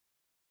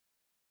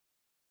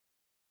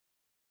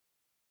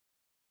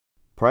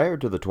Prior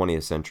to the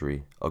 20th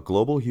century, a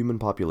global human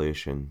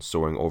population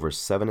soaring over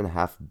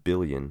 7.5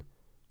 billion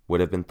would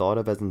have been thought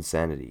of as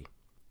insanity.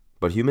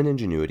 But human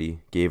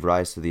ingenuity gave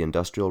rise to the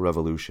Industrial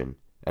Revolution,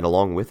 and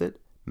along with it,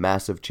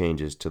 massive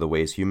changes to the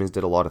ways humans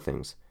did a lot of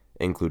things,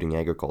 including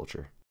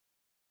agriculture.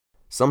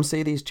 Some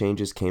say these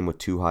changes came with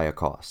too high a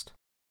cost,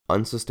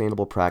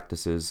 unsustainable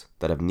practices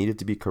that have needed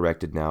to be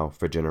corrected now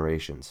for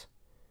generations.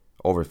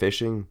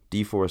 Overfishing,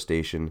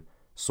 deforestation,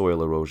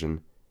 soil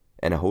erosion,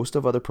 and a host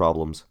of other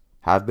problems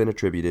have been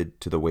attributed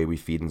to the way we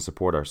feed and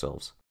support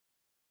ourselves.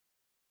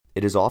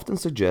 It is often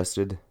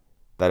suggested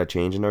that a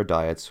change in our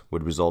diets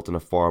would result in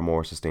a far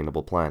more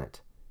sustainable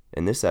planet.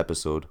 In this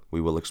episode, we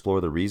will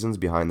explore the reasons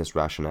behind this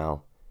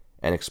rationale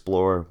and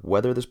explore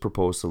whether this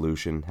proposed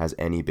solution has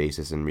any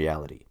basis in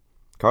reality.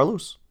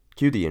 Carlos,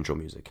 cue the intro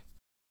music.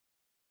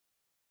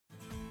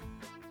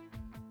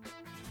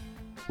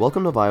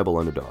 Welcome to Viable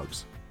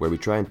Underdogs, where we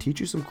try and teach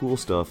you some cool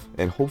stuff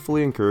and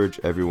hopefully encourage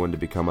everyone to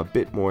become a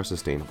bit more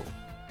sustainable.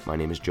 My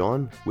name is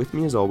John, with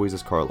me as always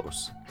is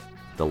Carlos,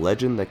 the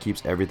legend that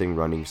keeps everything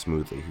running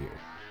smoothly here.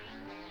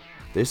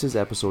 This is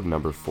episode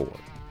number 4.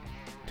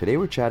 Today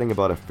we're chatting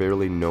about a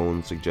fairly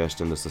known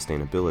suggestion to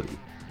sustainability,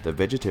 the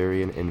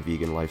vegetarian and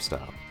vegan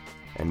lifestyle,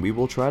 and we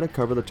will try to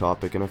cover the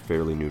topic in a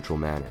fairly neutral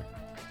manner.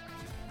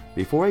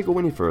 Before I go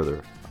any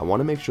further, I want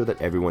to make sure that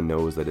everyone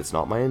knows that it's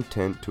not my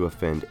intent to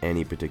offend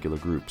any particular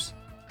groups.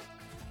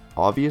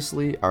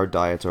 Obviously, our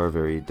diets are a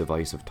very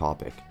divisive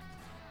topic.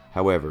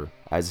 However,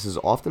 as this is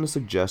often a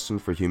suggestion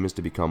for humans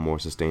to become more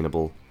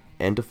sustainable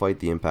and to fight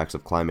the impacts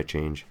of climate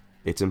change,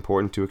 it's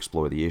important to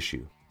explore the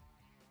issue.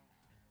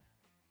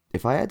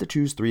 If I had to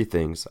choose 3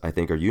 things I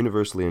think are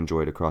universally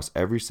enjoyed across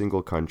every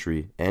single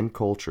country and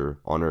culture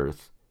on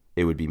Earth,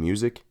 it would be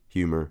music,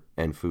 humor,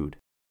 and food.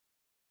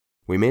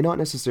 We may not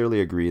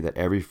necessarily agree that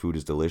every food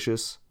is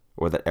delicious,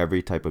 or that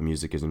every type of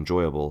music is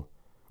enjoyable,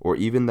 or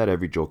even that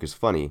every joke is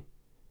funny,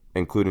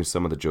 including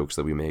some of the jokes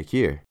that we make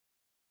here.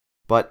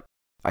 But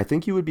I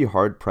think you would be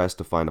hard-pressed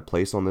to find a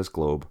place on this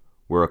globe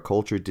where a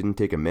culture didn't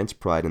take immense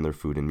pride in their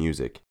food and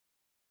music.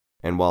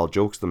 And while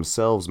jokes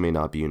themselves may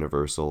not be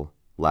universal,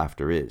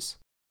 laughter is.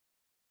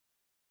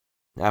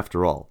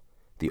 After all,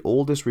 the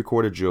oldest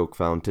recorded joke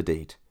found to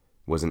date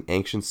was in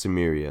ancient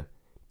Sumeria,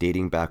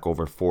 dating back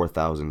over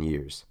 4,000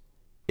 years.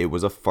 It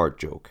was a fart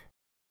joke.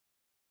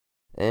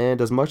 And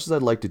as much as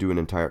I'd like to do an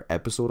entire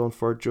episode on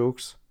fart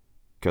jokes,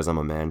 because I'm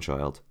a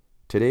man-child,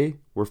 today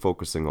we're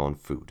focusing on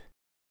food.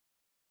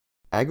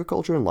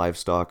 Agriculture and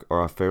livestock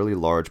are a fairly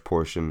large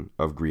portion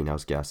of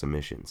greenhouse gas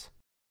emissions.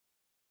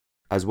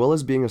 As well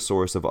as being a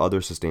source of other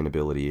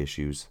sustainability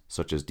issues,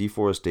 such as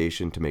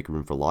deforestation to make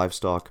room for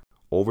livestock,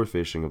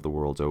 overfishing of the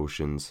world's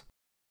oceans,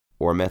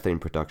 or methane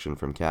production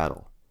from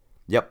cattle.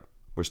 Yep,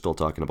 we're still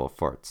talking about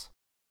farts.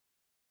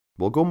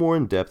 We'll go more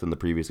in depth in the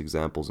previous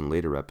examples in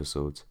later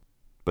episodes,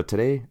 but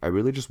today I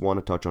really just want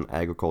to touch on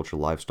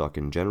agricultural livestock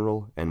in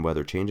general and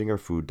whether changing our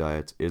food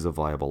diets is a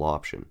viable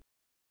option.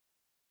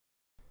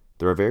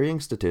 There are varying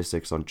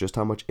statistics on just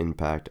how much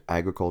impact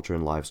agriculture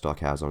and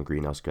livestock has on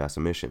greenhouse gas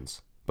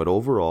emissions, but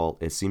overall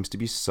it seems to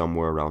be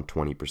somewhere around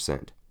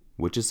 20%,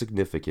 which is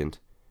significant,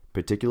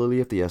 particularly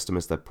if the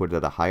estimates that put it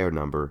at a higher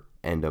number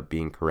end up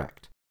being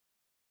correct.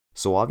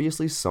 So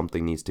obviously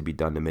something needs to be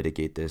done to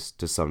mitigate this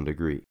to some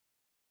degree.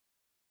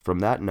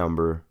 From that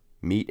number,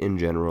 meat in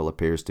general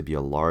appears to be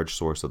a large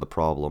source of the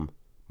problem,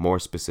 more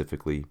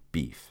specifically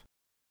beef.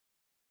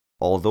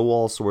 Although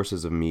all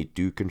sources of meat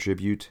do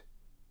contribute,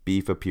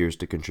 beef appears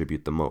to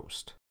contribute the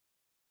most.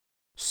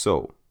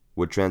 So,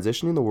 would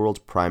transitioning the world's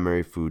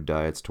primary food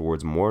diets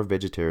towards more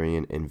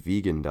vegetarian and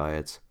vegan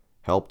diets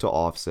help to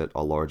offset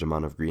a large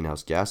amount of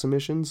greenhouse gas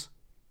emissions?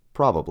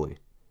 Probably.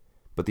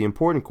 But the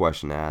important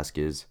question to ask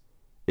is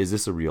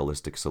this a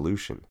realistic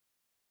solution?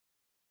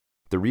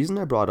 The reason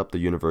I brought up the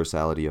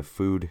universality of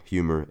food,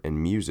 humor,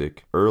 and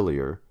music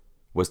earlier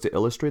was to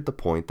illustrate the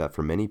point that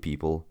for many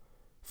people,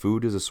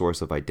 food is a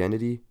source of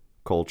identity,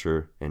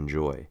 culture, and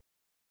joy.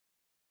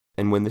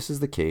 And when this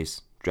is the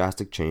case,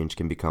 drastic change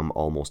can become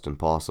almost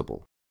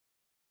impossible.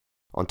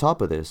 On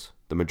top of this,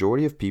 the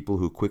majority of people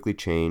who quickly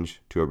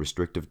change to a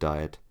restrictive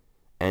diet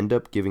end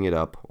up giving it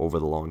up over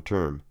the long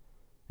term,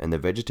 and the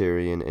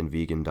vegetarian and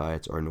vegan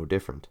diets are no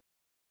different.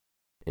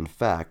 In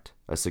fact,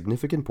 a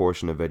significant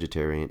portion of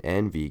vegetarian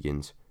and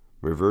vegans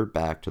revert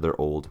back to their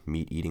old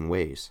meat-eating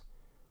ways.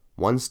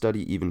 One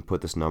study even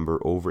put this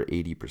number over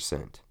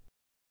 80%.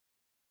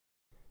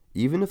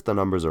 Even if the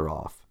numbers are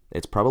off,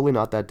 it's probably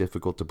not that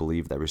difficult to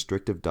believe that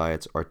restrictive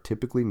diets are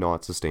typically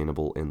not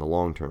sustainable in the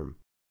long term,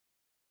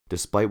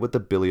 despite what the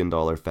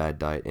billion-dollar fad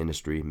diet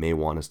industry may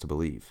want us to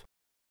believe.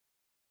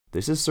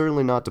 This is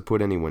certainly not to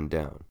put anyone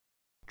down.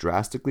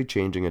 Drastically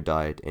changing a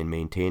diet and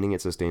maintaining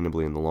it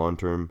sustainably in the long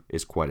term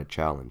is quite a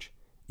challenge.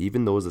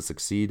 Even those that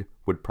succeed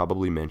would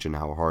probably mention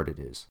how hard it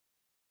is.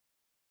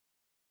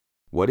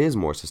 What is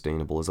more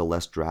sustainable is a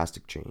less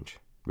drastic change,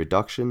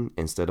 reduction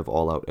instead of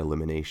all-out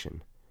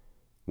elimination,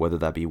 whether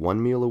that be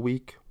 1 meal a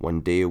week,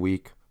 1 day a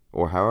week,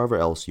 or however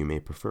else you may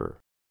prefer.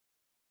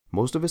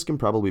 Most of us can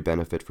probably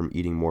benefit from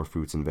eating more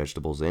fruits and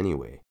vegetables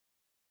anyway.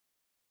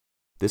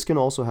 This can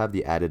also have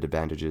the added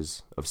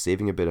advantages of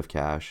saving a bit of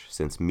cash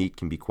since meat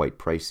can be quite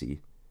pricey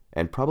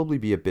and probably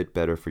be a bit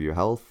better for your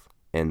health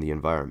and the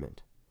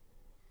environment.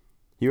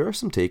 Here are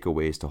some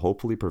takeaways to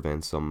hopefully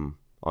prevent some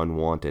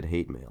unwanted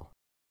hate mail.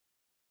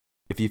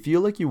 If you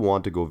feel like you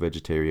want to go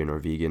vegetarian or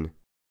vegan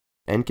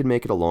and can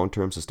make it a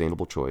long-term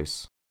sustainable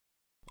choice,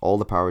 all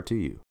the power to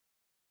you.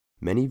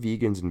 Many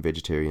vegans and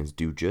vegetarians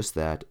do just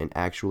that and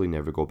actually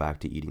never go back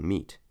to eating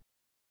meat.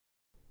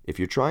 If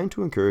you're trying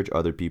to encourage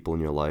other people in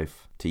your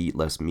life to eat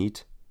less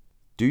meat,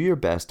 do your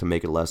best to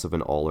make it less of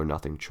an all or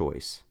nothing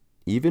choice.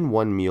 Even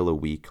one meal a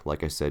week,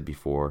 like I said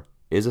before,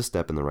 is a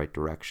step in the right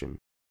direction.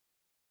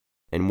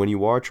 And when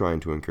you are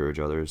trying to encourage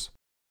others,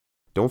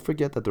 don't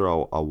forget that there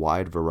are a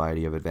wide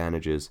variety of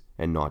advantages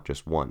and not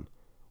just one.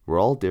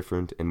 We're all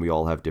different and we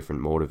all have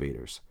different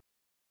motivators,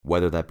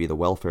 whether that be the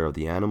welfare of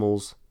the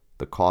animals,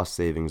 the cost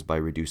savings by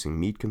reducing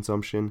meat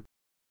consumption,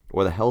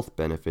 or the health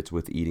benefits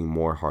with eating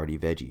more hearty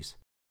veggies.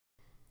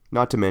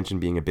 Not to mention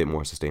being a bit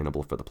more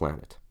sustainable for the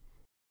planet.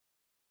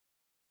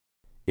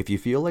 If you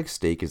feel like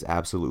steak is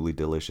absolutely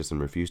delicious and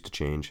refuse to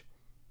change,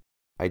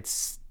 I'd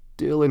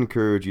still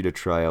encourage you to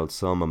try out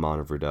some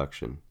amount of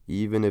reduction,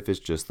 even if it's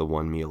just the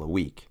one meal a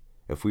week.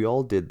 If we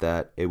all did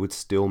that, it would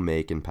still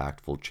make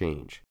impactful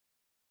change.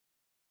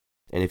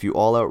 And if you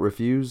all out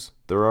refuse,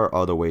 there are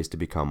other ways to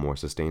become more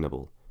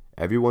sustainable.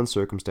 Everyone's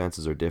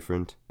circumstances are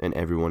different, and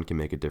everyone can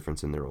make a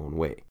difference in their own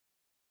way.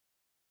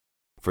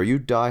 For you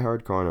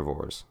die-hard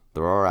carnivores,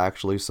 there are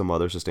actually some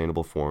other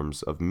sustainable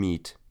forms of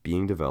meat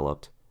being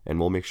developed, and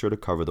we'll make sure to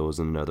cover those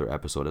in another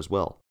episode as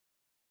well.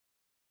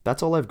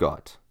 That's all I've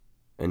got.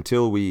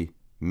 Until we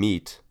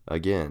meet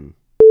again.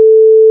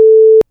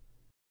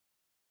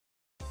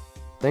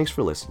 Thanks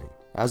for listening.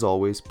 As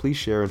always, please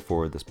share and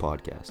forward this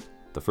podcast.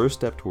 The first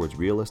step towards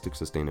realistic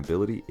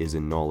sustainability is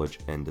in knowledge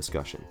and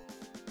discussion.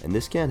 And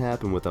this can't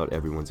happen without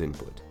everyone's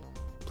input.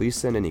 Please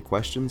send any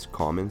questions,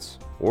 comments,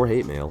 or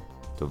hate mail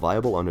to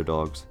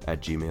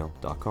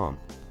viableunderdogs@gmail.com.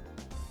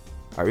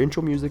 Our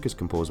intro music is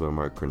composed by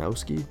Mark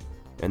Kronowski,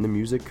 and the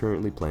music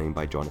currently playing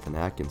by Jonathan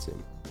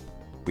Atkinson.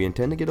 We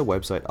intend to get a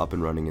website up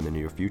and running in the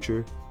near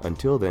future.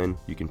 Until then,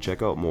 you can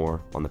check out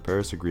more on the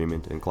Paris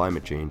Agreement and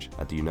climate change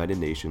at the United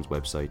Nations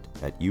website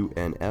at unfccc.int.